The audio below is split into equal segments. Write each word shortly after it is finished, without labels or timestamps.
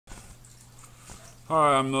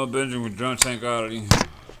Hi, I'm Benzing with Drunk Tank Oddity.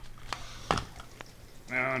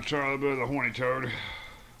 Now I'm trying a bit of the Horny Toad.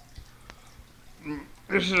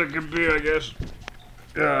 This is a good beer, I guess.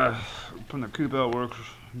 From the Coop Out Works.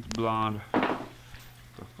 It's blonde. What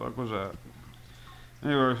the fuck was that?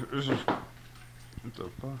 Anyway, this is. What the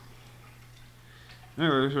fuck?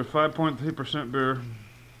 Anyway, this is 5.3% beer.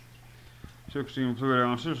 16 fluid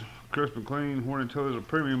ounces. Crisp and clean. Horny Toad is a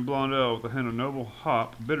premium blonde ale with a hint of noble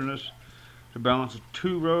hop bitterness to balance a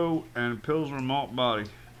two-row and Pilsner malt body.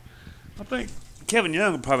 I think Kevin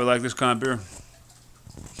Young would probably like this kind of beer.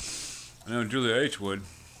 I know Julia H. would.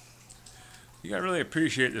 You gotta really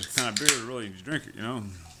appreciate this kind of beer to really drink it, you know.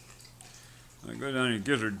 Like go down your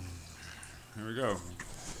gizzard. Here we go.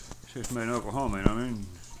 Shit's made in Oklahoma, you know what I mean?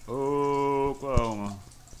 Oklahoma.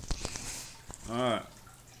 Alright.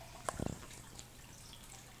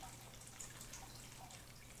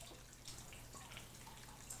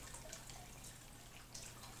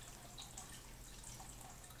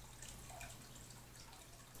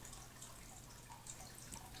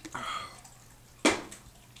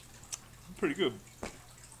 Pretty good.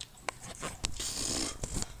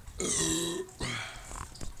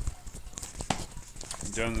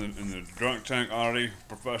 Down in the Drunk Tank Oddity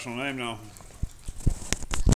professional name now.